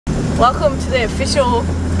Welcome to the official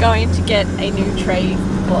going to get a new tray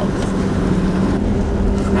vlog.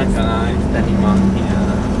 Hi guys, Danie here.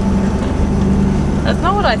 That's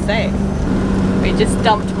not what I say. We just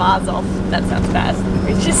dumped Mars off. That sounds bad.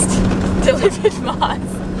 We just delivered Mars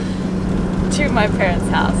to my parents'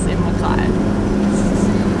 house in Mackay.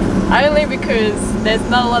 Only because there's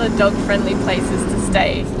not a lot of dog-friendly places to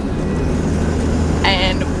stay.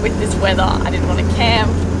 And with this weather, I didn't want to camp.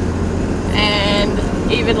 And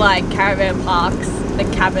even like caravan parks, the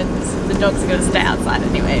cabins, the dogs are going to stay outside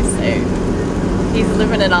anyway. So he's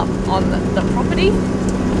living it up on the property.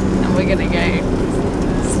 And we're going to go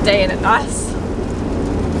stay in a nice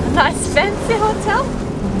fancy hotel.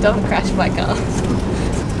 Don't crash my car.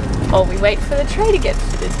 While we wait for the tray to get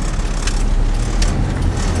fitted.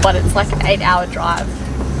 But it's like an 8-hour drive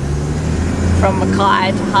from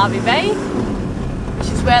Mackay to Hervey Bay, which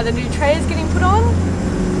is where the new tray is getting put on.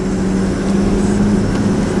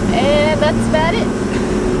 And that's about it.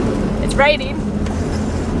 It's raining.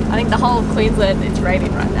 I think the whole of Queensland, it's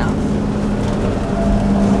raining right now.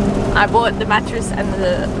 I bought the mattress and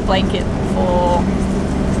the blanket for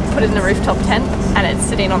put in the rooftop tent, and it's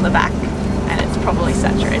sitting on the back and it's probably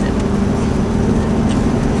saturated.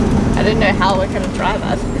 I don't know how we're going to try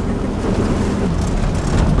that.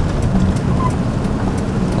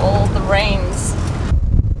 All the rains.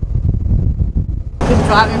 Been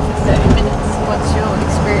driving for 30 minutes. What's your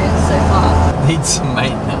experience so far? Need some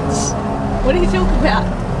maintenance. What are you talking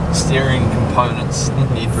about? Steering components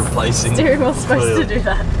need replacing. Steering wheel's supposed to do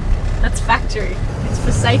that. That's factory. It's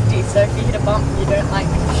for safety, so if you hit a bump, you don't like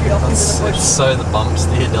shoot off into the bush. It's so the bump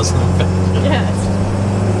steer doesn't affect you. Yes.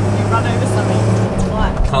 You run over something, it's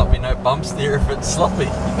fine. Can't be no bump steer if it's sloppy.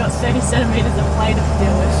 You've got 30 centimetres of play to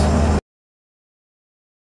deal with.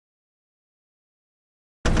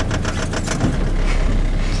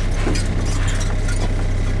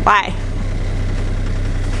 Bye.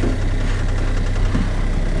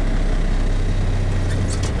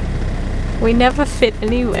 We never fit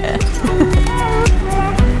anywhere.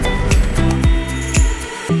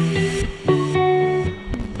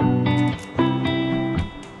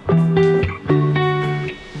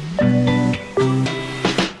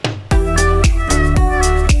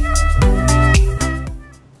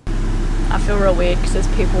 I feel real weird because there's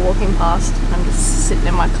people walking past. I'm just sitting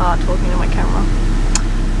in my car talking to my camera.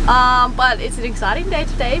 But it's an exciting day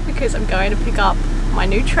today because I'm going to pick up my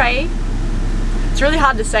new tray. It's really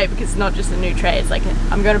hard to say because it's not just a new tray. It's like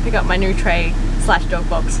I'm going to pick up my new tray slash dog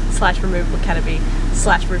box slash removable canopy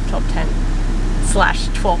slash rooftop tent slash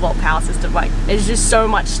 12-volt power system. Like, there's just so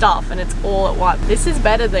much stuff and it's all at once. This is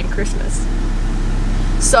better than Christmas.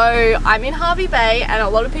 So I'm in Hervey Bay, and a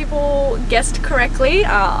lot of people guessed correctly.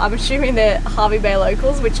 I'm assuming they're Hervey Bay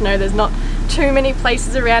locals, which no, there's not too many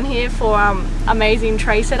places around here for amazing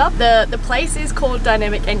tray setup. The place is called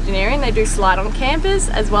Dynamic Engineering. They do slide-on campers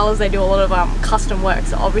as well as they do a lot of custom work.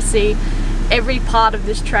 So obviously every part of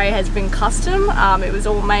this tray has been custom. It was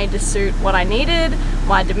all made to suit what I needed,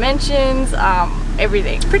 my dimensions,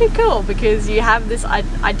 everything. It's pretty cool because you have this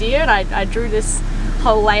idea, and I drew this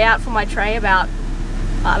whole layout for my tray about,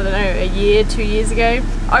 I don't know, a year, 2 years ago.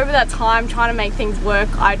 Over that time, trying to make things work,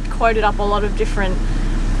 I'd quoted up a lot of different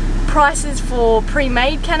prices for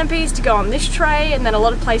pre-made canopies to go on this tray, and then a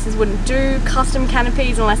lot of places wouldn't do custom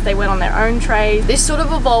canopies unless they went on their own tray. This sort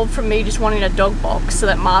of evolved from me just wanting a dog box so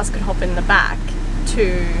that Mars could hop in the back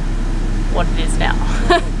to what it is now.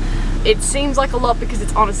 It seems like a lot because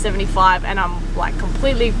it's on a 75 and I'm like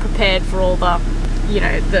completely prepared for all the, you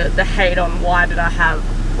know, the hate on why do I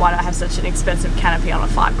have such an expensive canopy on a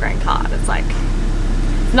 $5 card. It's like,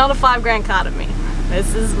 it's not a $5 card at me.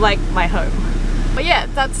 This is like my home. But yeah,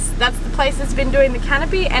 that's the place that's been doing the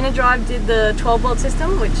canopy. Enerdrive did the 12-volt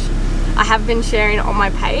system, which I have been sharing on my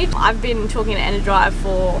page. I've been talking to Enerdrive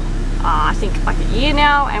for I think like a year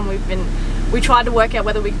now, and we tried to work out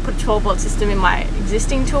whether we could put a 12-volt system in my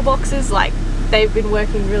existing toolboxes. Like, they've been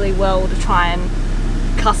working really well to try and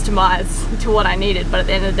customize to what I needed, but at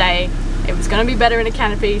the end of the day, it was going to be better in a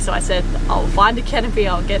canopy, so I said I'll find a canopy,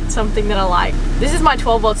 I'll get something that I like. This is my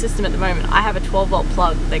 12-volt system at the moment. I have a 12-volt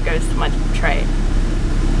plug that goes to my tray.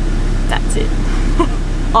 That's it.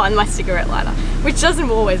 Oh, and my cigarette lighter, which doesn't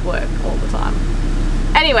always work all the time.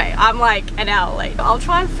 Anyway, I'm like an hour late. I'll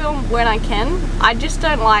try and film when I can. I just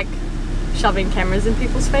don't like shoving cameras in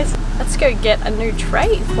people's face. Let's go get a new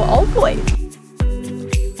tray for old boy.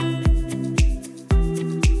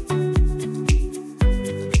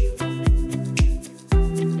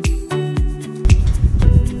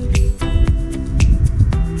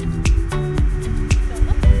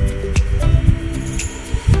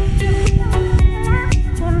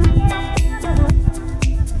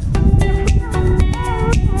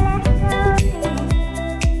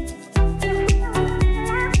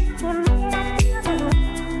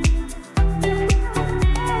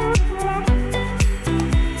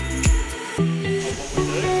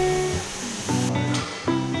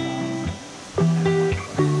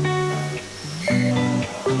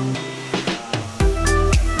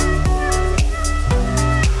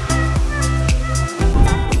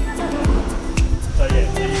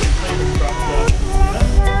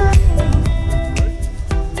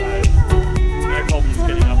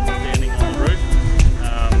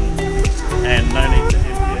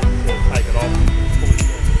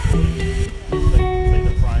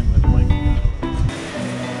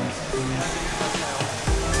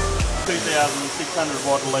 2,600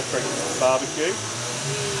 watt electric barbecue.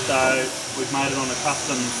 So we've made it on a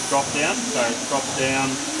custom drop down. So drop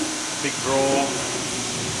down, big drawer,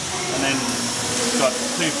 and then we've got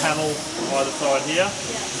 2 panels either side here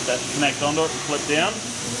that connect onto it and flip down.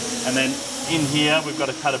 And then in here we've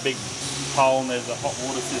got to cut a big hole, and there's a hot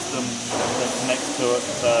water system that connects to it.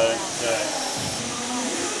 So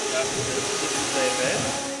yeah, this is their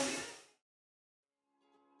bed.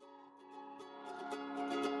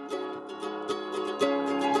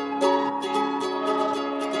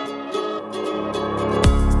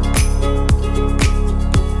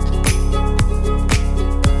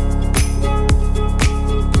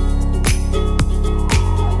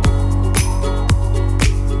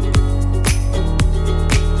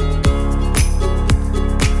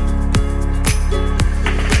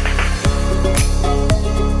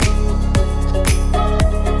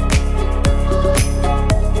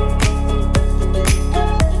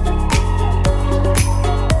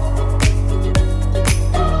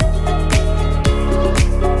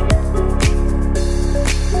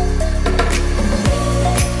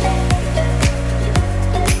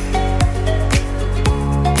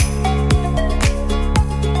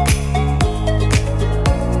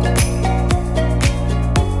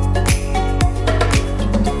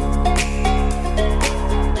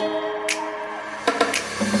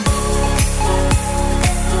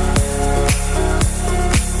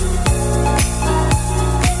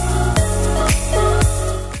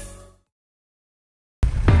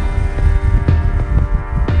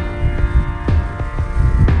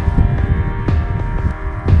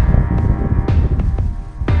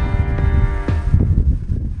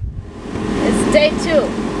 Day 2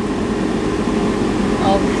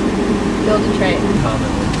 of build a tray.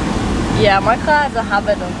 Yeah, my car has a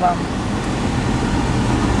habit of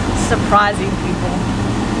surprising people.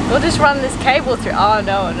 We'll just run this cable through. Oh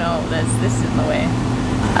no, there's this in the way.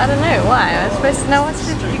 I don't know why. I'm supposed to know what to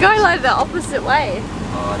do. You're going like the opposite way.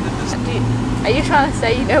 Oh, I did this. Are you trying to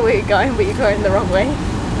say you know where you're going, but you're going the wrong way?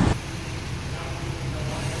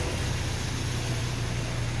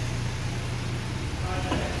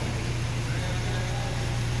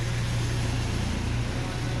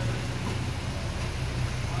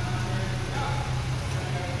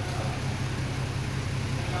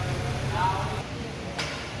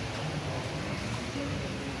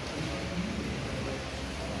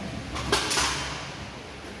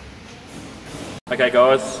 Okay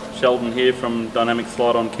guys, Sheldon here from Dynamic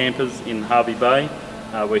Slide-On Campers in Hervey Bay.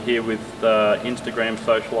 We're here with Instagram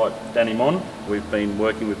socialite Danie Mon. We've been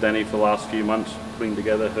working with Danie for the last few months putting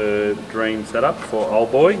together her dream setup for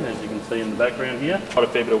Old Boy, as you can see in the background here. Quite a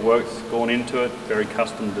fair bit of work's gone into it, very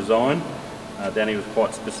custom design. Danie was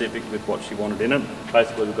quite specific with what she wanted in it.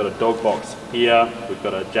 Basically we've got a dog box here, we've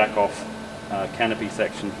got a jack-off canopy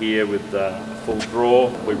section here with a full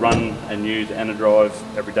drawer. We run and use Enerdrive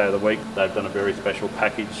every day of the week. They've done a very special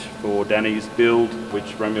package for Danie's build,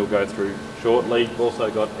 which Remi will go through shortly. We've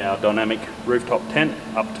also got our dynamic rooftop tent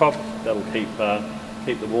up top. That'll keep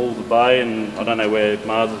the walls at bay, and I don't know where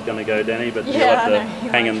Mars is going to go, Danie, but you'll have to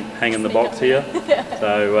hang in the box here.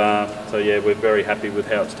 So yeah, we're very happy with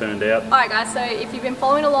how it's turned out. Alright guys, so if you've been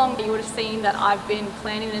following along, you would have seen that I've been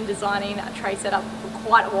planning and designing a tray setup for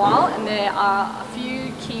quite a while, and there are a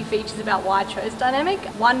few key features about why I chose Dynamic.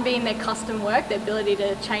 One being their custom work, their ability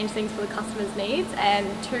to change things for the customer's needs, and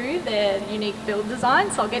 2, their unique build design.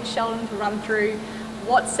 So I'll get Sheldon to run through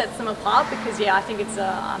what sets them apart, because yeah, I think it's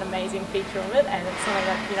an amazing feature of it, and it's something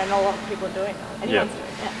that not a lot of people are doing. Anyone's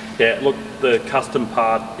doing. Yeah, look, the custom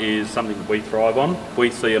part is something that we thrive on. We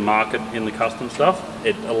see a market in the custom stuff.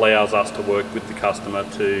 It allows us to work with the customer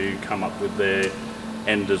to come up with their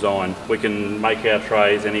end design. We can make our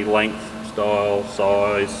trays any length, style,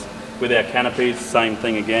 size. With our canopies, same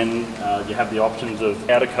thing again. You have the options of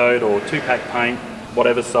outer coat or 2-pack paint,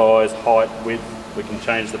 whatever size, height, width. We can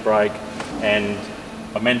change the brake. And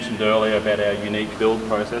I mentioned earlier about our unique build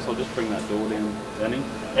process. I'll just bring that door down, Danie.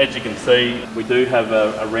 As you can see, we do have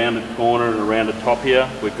a rounded corner and a rounded top here.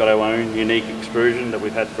 We've got our own unique extrusion that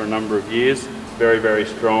we've had for a number of years. Very, very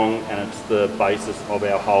strong, and it's the basis of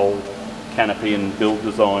our whole canopy and build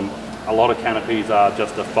design. A lot of canopies are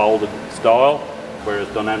just a folded style, whereas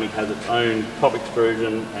Dynamic has its own top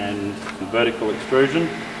extrusion and vertical extrusion.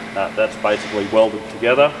 That's basically welded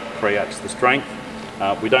together, creates the strength.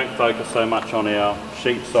 We don't focus so much on our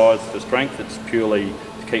sheet size for strength. It's purely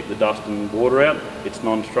to keep the dust and water out. It's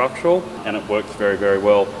non-structural, and it works very, very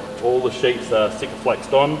well. All the sheets are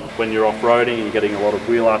Sikaflexed on. When you're off-roading and you're getting a lot of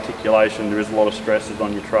wheel articulation, there is a lot of stresses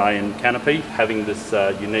on your tray and canopy. Having this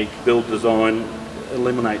unique build design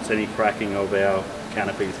eliminates any cracking of our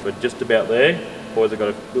canopies. We're just about there. Boys have got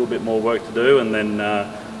a little bit more work to do, and then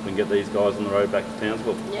we can get these guys on the road back to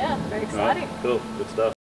Townsville. Yeah, very exciting. Right, cool, good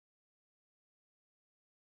stuff.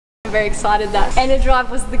 I'm very excited that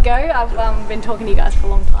Enerdrive was the go. I've been talking to you guys for a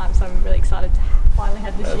long time, so I'm really excited to finally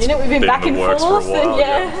have this unit. We've been back and forth, and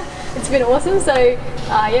yeah, it's been awesome. So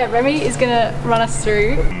yeah, Remi is going to run us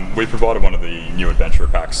through. We provided one of the new adventurer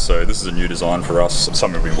packs, so this is a new design for us,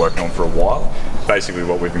 something we've been working on for a while. Basically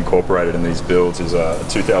what we've incorporated in these builds is a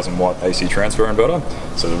 2000 watt AC transfer inverter.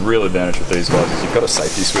 So the real advantage with these guys is you've got a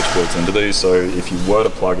safety switch built into these, so if you were to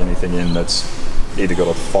plug anything in that's either got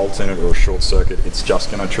a fault in it or a short circuit, it's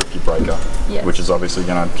just going to trip your breaker, which is obviously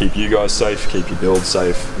going to keep you guys safe, keep your build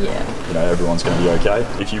safe. Yeah. You know, everyone's going to be okay.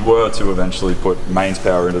 If you were to eventually put mains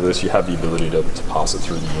power into this, you have the ability to pass it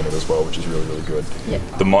through the unit as well, which is really, really good.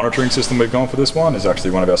 The monitoring system we've gone for this one is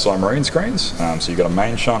actually one of our submarine screens. So you've got a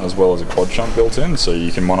main shunt as well as a quad shunt built in, so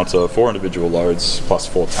you can monitor 4 individual loads plus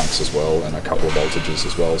 4 tanks as well, and a couple of voltages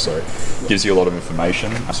as well, so it gives you a lot of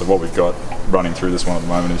information. So what we've got running through this one at the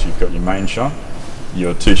moment is you've got your main shunt,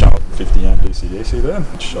 your 2-channel 50 amp DC-DC there,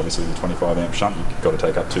 which obviously the 25 amp shunt, you've got to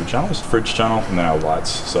take up 2 channels, fridge channel, and then our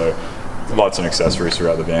lights. So lights and accessories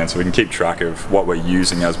throughout the van, so we can keep track of what we're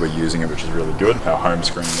using as we're using it, which is really good. Our home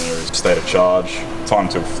screen there is state of charge, time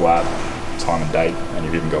till flat, time and date, and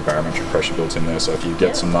you've even got barometric pressure built in there, so if you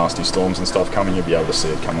get some nasty storms and stuff coming, you'll be able to see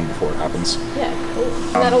it coming before it happens. Yeah, cool.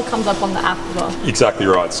 And that all comes up on the app as well. Exactly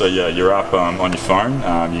right. So yeah, your app on your phone,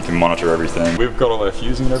 you can monitor everything. We've got all our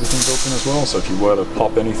fusing and everything built in as well, so if you were to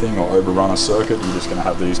pop anything or overrun a circuit, you're just going to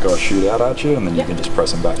have these guys shoot out at you, and then you can just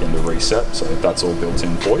press them back in to reset, so that's all built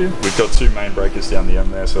in for you. We've got 2 main breakers down the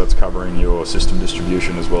end there, so that's covering your system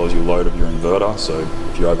distribution as well as your load of your inverter. So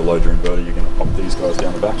if you overload your inverter, you're going to pop these guys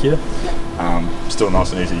down the back here. Still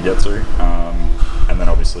nice and easy to get to. And then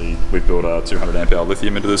obviously we've built a 200 amp hour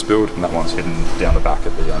lithium into this build, and that one's hidden down the back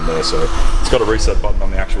at the end there. So it's got a reset button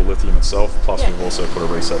on the actual lithium itself, plus we've also put a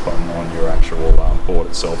reset button on your actual board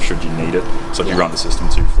itself should you need it. So if you run the system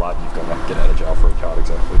too flat, you've got a get out of jail free card,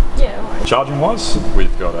 exactly. Charging wise,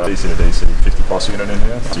 we've got a DC to DC 50 plus unit in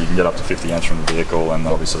here, so you can get up to 50 amps from the vehicle, and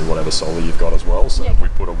obviously whatever solar you've got as well. So we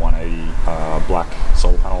put a 180 black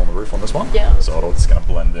solar panel on the roof on this one, so it's going to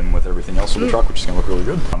blend in with everything else on the truck, which is going to look really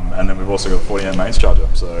good. And then we've also got a 40 amp mains charger,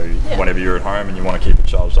 so whenever you're at home and you want to keep it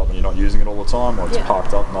charged up and you're not using it all the time, or it's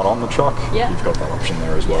parked up not on the truck, you've got that option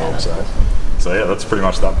there as well. So yeah, that's pretty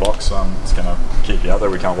much that box. It's going to keep you out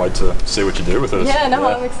there. We can't wait to see what you do with it.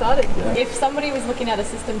 I'm excited. If somebody was looking at a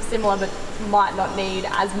system similar but might not need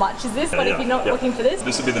as much as this, but if you're not looking for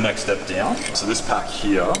this would be the next step down. So this pack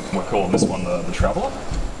here, we're calling this one the Traveller.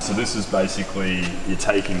 So this is basically, you're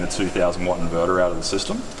taking the 2000 watt inverter out of the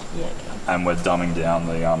system, and we're dumbing down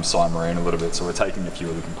the submarine a little bit, so we're taking a few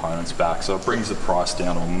of the components back, so it brings the price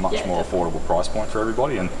down to a much more affordable price point for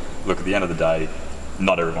everybody. And look, at the end of the day,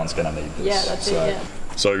 not everyone's going to need this.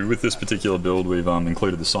 So with this particular build, we've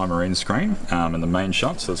included the submarine screen and the main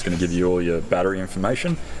shunt, so it's going to give you all your battery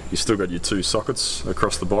information. You've still got your 2 sockets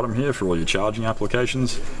across the bottom here for all your charging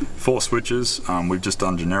applications, 4 switches. We've just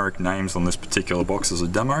done generic names on this particular box as a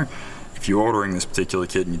demo. If you're ordering this particular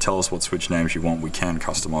kit and you tell us what switch names you want, we can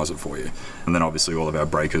customize it for you. And then obviously all of our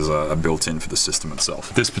breakers are built in for the system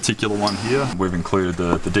itself. This particular one here, we've included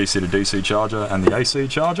the DC to DC charger and the AC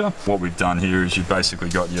charger. What we've done here is you've basically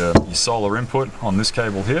got your solar input on this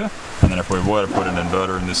cable here, and then if we were to put an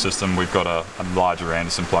inverter in this system, we've got a larger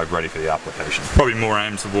Anderson plug ready for the application. Probably more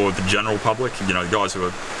aimed toward the general public, you know, the guys who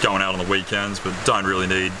are going out on the weekends but don't really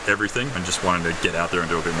need everything and just wanting to get out there and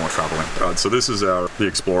do a bit more traveling. Right, so this is the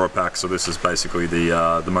Explorer pack. So this is basically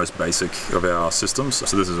the most basic of our systems.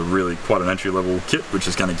 So this is a really quite an entry-level kit, which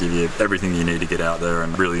is going to give you everything you need to get out there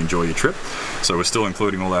and really enjoy your trip. So we're still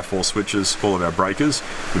including all our 4 switches, all of our breakers.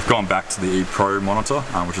 We've gone back to the E-Pro monitor,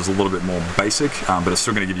 which is a little bit more basic, but it's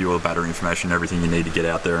still going to give you all the battery information and everything you need to get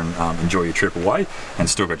out there and enjoy your trip away, and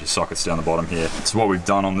still got your sockets down the bottom here. So what we've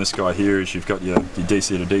done on this guy here is you've got your DC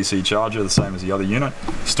to DC charger, the same as the other unit.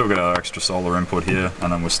 Still got our extra solar input here,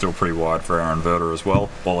 and then we're still pretty wired for our inverter as well.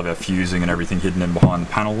 All of our fusing and everything hidden in behind the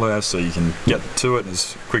panel there, so you can get to it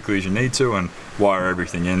as quickly as you need to and wire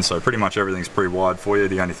everything in. So pretty much everything's pre-wired for you.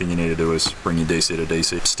 The only thing you need to do is bring your DC to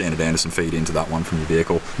DC standard Anderson feed into that one from your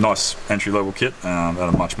vehicle. Nice entry-level kit at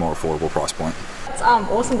a much more affordable price point. It's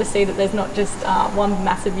awesome to see that there's not just one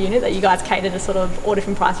massive unit, that you guys cater to sort of all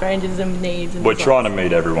different price ranges and needs. And we're trying to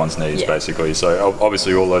meet everyone's needs basically. So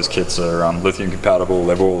obviously all those kits are lithium compatible,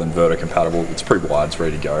 they're all inverter compatible. It's pretty wide, it's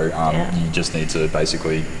ready to go. You just need to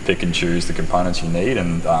basically pick and choose the components you need,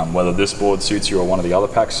 and whether this board suits you or one of the other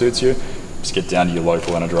packs suits you, just get down to your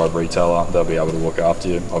local Enerdrive retailer. They'll be able to look after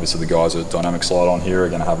you. Obviously the guys at Dynamic Slide On here are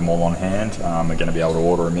going to have them all on hand. They're going to be able to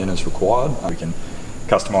order them in as required. We can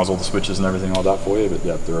customise all the switches and everything like that for you, but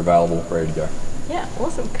yeah, they're available, ready to go. Yeah,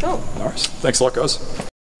 awesome, cool. Nice. Thanks a lot, guys.